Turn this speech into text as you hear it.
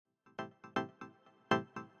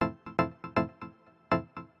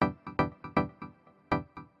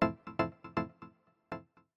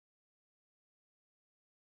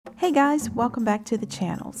Hey guys, welcome back to the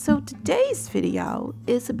channel. So today's video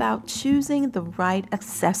is about choosing the right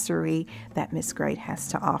accessory that Miss Greyt has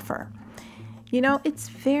to offer. You know, it's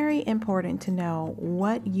very important to know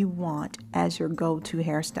what you want as your go-to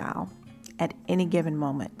hairstyle at any given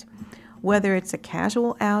moment. Whether it's a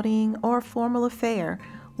casual outing or a formal affair,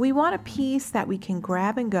 we want a piece that we can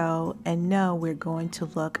grab and go and know we're going to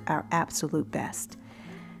look our absolute best.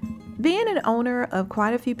 Being an owner of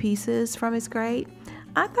quite a few pieces from Miss Greyt,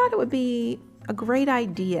 I thought it would be a great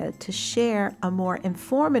idea to share a more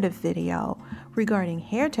informative video regarding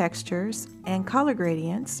hair textures and color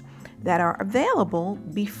gradients that are available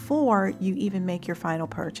before you even make your final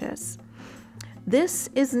purchase. This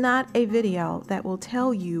is not a video that will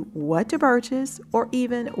tell you what to purchase or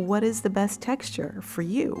even what is the best texture for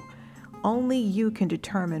you. Only you can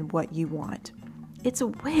determine what you want. It's a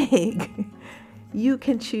wig. You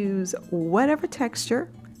can choose whatever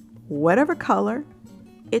texture, whatever color.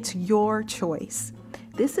 It's your choice.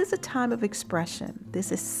 This is a time of expression.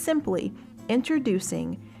 This is simply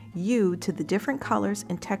introducing you to the different colors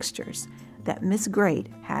and textures that Miss Greyt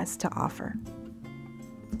has to offer.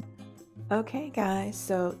 Okay guys,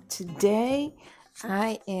 so today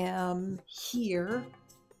I am here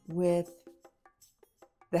with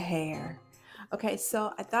the hair. Okay,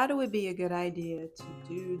 so I thought it would be a good idea to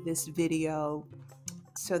do this video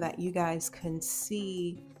so that you guys can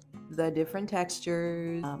see the different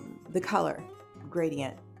textures, the color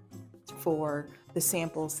gradient for the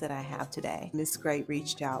samples that I have today. Miss Greyt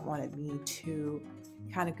reached out, wanted me to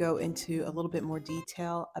kind of go into a little bit more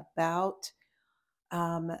detail about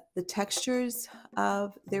the textures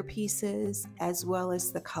of their pieces as well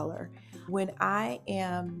as the color. When I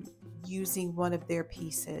am using one of their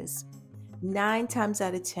pieces, 9 times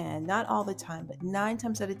out of 10, not all the time, but 9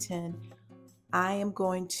 times out of 10, I am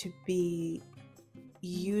going to be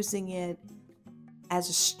using it as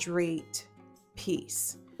a straight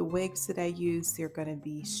piece. The wigs that I use, they're going to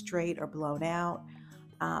be straight or blown out.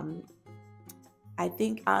 I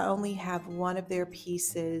think I only have one of their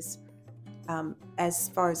pieces as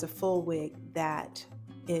far as a full wig that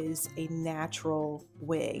is a natural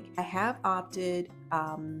wig. I have opted,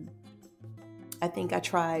 I think I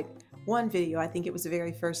tried one video, I think it was the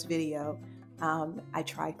very first video, I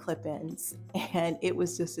tried clip-ins and it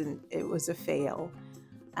was just it was a fail.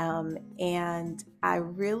 And I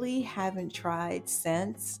really haven't tried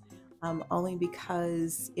since, only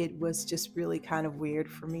because it was just really kind of weird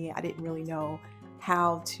for me. I didn't really know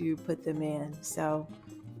how to put them in. So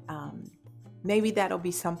maybe that'll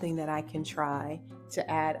be something that I can try to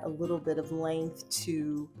add a little bit of length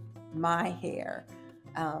to my hair,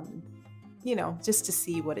 you know, just to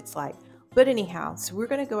see what it's like. But anyhow, so we're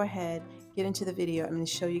going to go ahead, get into the video. I'm going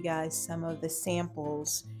to show you guys some of the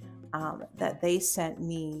samples that they sent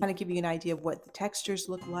me, kind of give you an idea of what the textures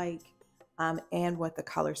look like and what the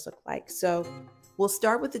colors look like. So we'll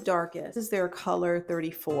start with the darkest. This is their color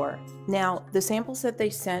 34. Now the samples that they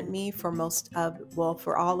sent me for most of, well,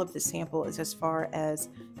 for all of the samples as far as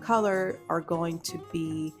color are going to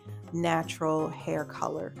be natural hair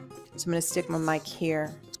color. So I'm going to stick my mic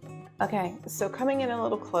here. Okay, so coming in a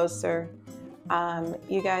little closer,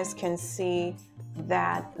 you guys can see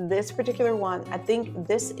that this particular one, I think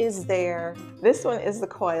this is this one is the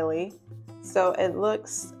coily, so it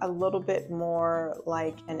looks a little bit more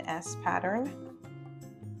like an S pattern,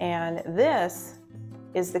 and this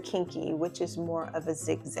is the kinky, which is more of a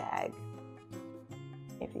zigzag.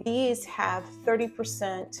 These have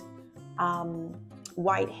 30%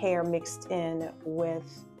 white hair mixed in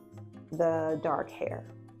with the dark hair.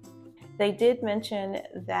 They did mention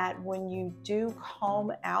that when you do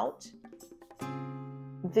comb out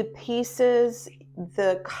the pieces,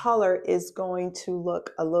 the color is going to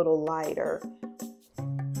look a little lighter.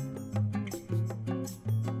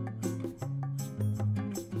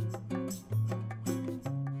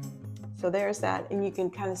 So there's that, and you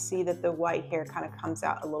can kind of see that the white hair kind of comes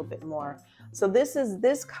out a little bit more. So this is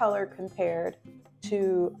this color compared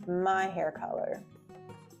to my hair color,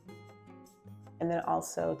 and then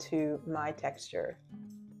also to my texture.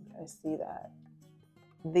 I see that.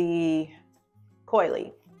 The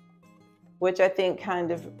coily, which I think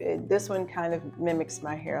kind of, this one kind of mimics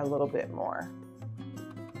my hair a little bit more.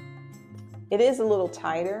 It is a little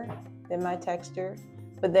tighter than my texture,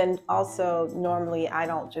 but then also normally I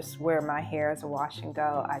don't just wear my hair as a wash and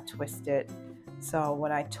go, I twist it. So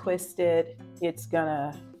when I twist it, it's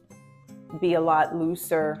gonna be a lot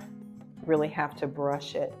looser. Really have to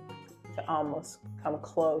brush it to almost come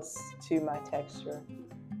close to my texture.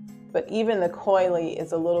 But even the coily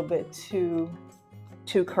is a little bit too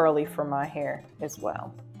curly for my hair as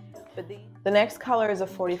well. The next color is a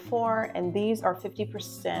 44, and these are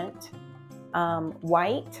 50%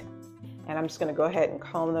 white. And I'm just gonna go ahead and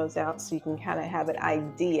comb those out so you can kind of have an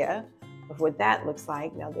idea of what that looks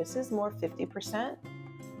like. Now this is more 50%.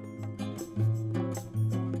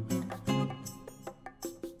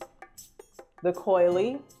 The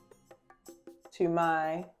coily to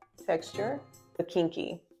my texture, the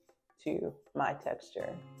kinky to my texture.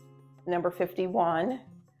 Number 51.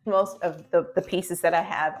 Most of the pieces that I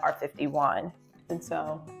have are 51. And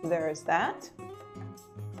so there's that.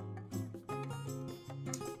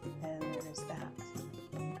 And there's that.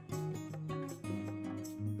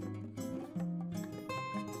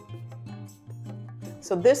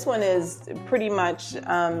 So this one is pretty much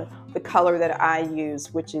the color that I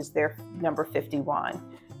use, which is their number 51.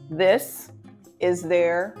 This is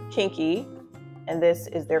their kinky, and this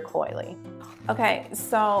is their coily. Okay,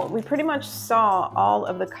 so we pretty much saw all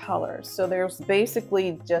of the colors. So there's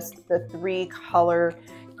basically just the 3 color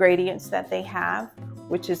gradients that they have,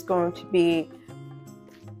 which is going to be,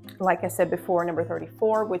 like I said before, number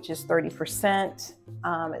 34, which is 30%,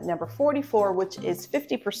 number 44, which is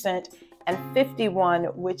 50%, and 51,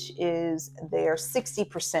 which is their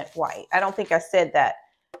 60% white. I don't think I said that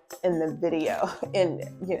in the video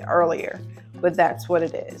earlier, but that's what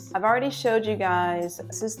it is. I've already showed you guys,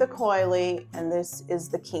 this is the coily and this is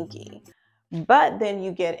the kinky, but then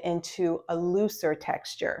you get into a looser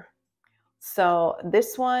texture. So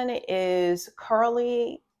this one is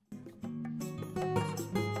curly.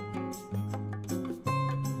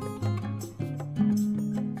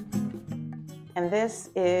 And this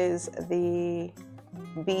is the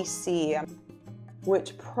BC,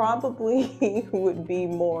 which probably would be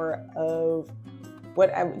more of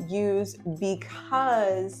what I would use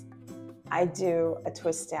because I do a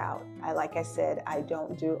twist out. Like I said, I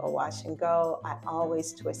don't do a wash and go. I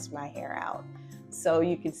always twist my hair out. So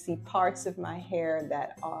you can see parts of my hair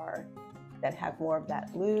that have more of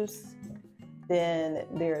that loose. Then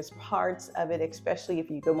there's parts of it, especially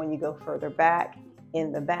when you go further back,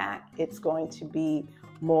 in the back, it's going to be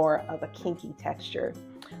more of a kinky texture.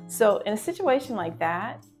 So in a situation like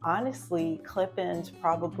that, honestly, clip-ins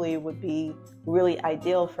probably would be really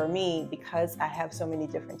ideal for me because I have so many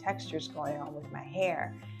different textures going on with my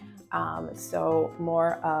hair. So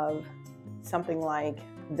more of something like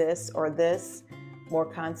this or this, more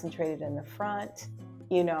concentrated in the front,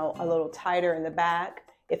 a little tighter in the back.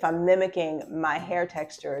 If I'm mimicking my hair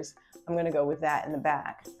textures, I'm going to go with that in the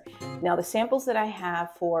back. Now the samples that I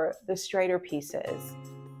have for the straighter pieces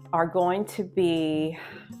are going to be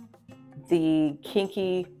the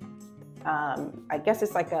kinky, I guess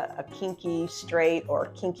it's like a kinky straight or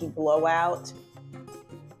kinky blowout.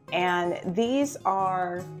 And this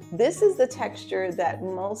is the texture that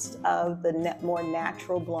most of the more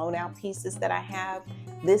natural blown out pieces that I have,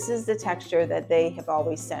 this is the texture that they have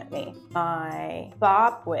always sent me. My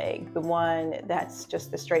bob wig, the one that's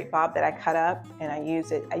just the straight bob that I cut up and I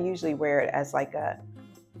usually wear it as like a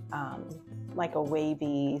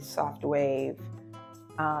wavy, soft wave.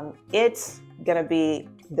 It's gonna be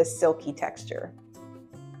the silky texture.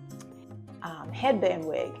 Headband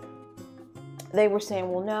wig. They were saying,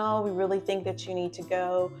 well, no, we really think that you need to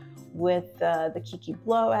go with the Kiki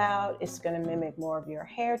blowout. It's going to mimic more of your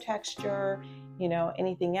hair texture.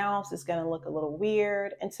 Anything else is going to look a little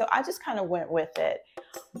weird. And so I just kind of went with it.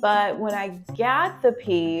 But when I got the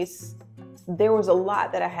piece, there was a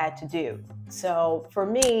lot that I had to do. So for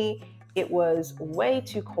me, it was way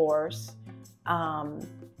too coarse.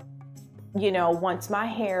 Once my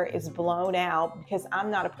hair is blown out, because I'm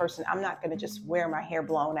not a person, I'm not going to just wear my hair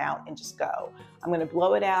blown out and just go. I'm going to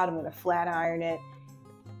blow it out. I'm going to flat iron it.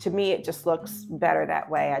 To me, it just looks better that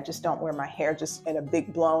way. I just don't wear my hair just in a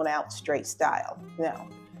big blown out straight style. No.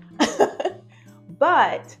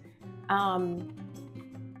 But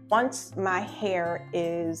once my hair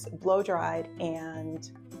is blow dried and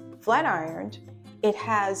flat ironed, it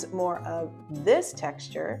has more of this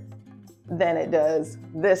texture than it does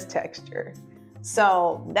this texture.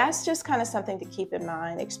 So that's just kind of something to keep in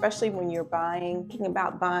mind, especially when you're thinking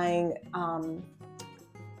about buying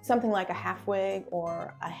something like a half wig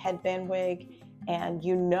or a headband wig, and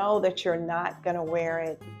you know that you're not going to wear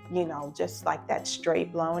it, just like that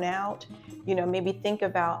straight blown out. Maybe think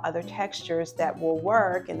about other textures that will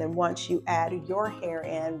work, and then once you add your hair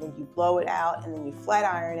in, when you blow it out and then you flat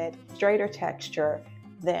iron it, straighter texture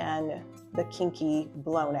than the kinky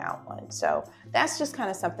blown out one. So that's just kind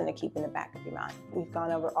of something to keep in the back of your mind. We've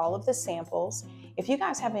gone over all of the samples. If you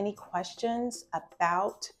guys have any questions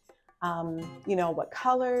about what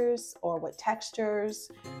colors or what textures,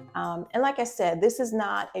 and like I said, this is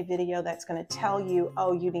not a video that's going to tell you,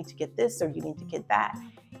 oh, you need to get this or you need to get that.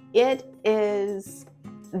 These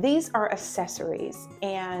are accessories,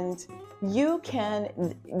 and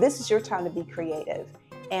this is your time to be creative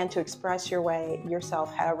and to express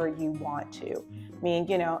yourself however you want to. I mean,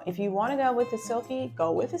 you know, if you want to go with a silky,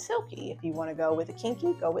 go with a silky. If you want to go with a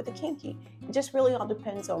kinky, go with a kinky. It just really all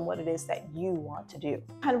depends on what it is that you want to do.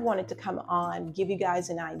 I kind of wanted to come on, give you guys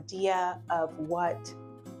an idea of what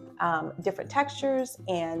different textures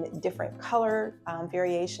and different color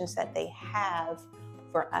variations that they have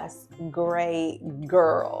for us gray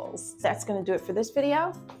girls. That's going to do it for this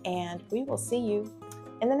video, and we will see you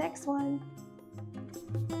in the next one.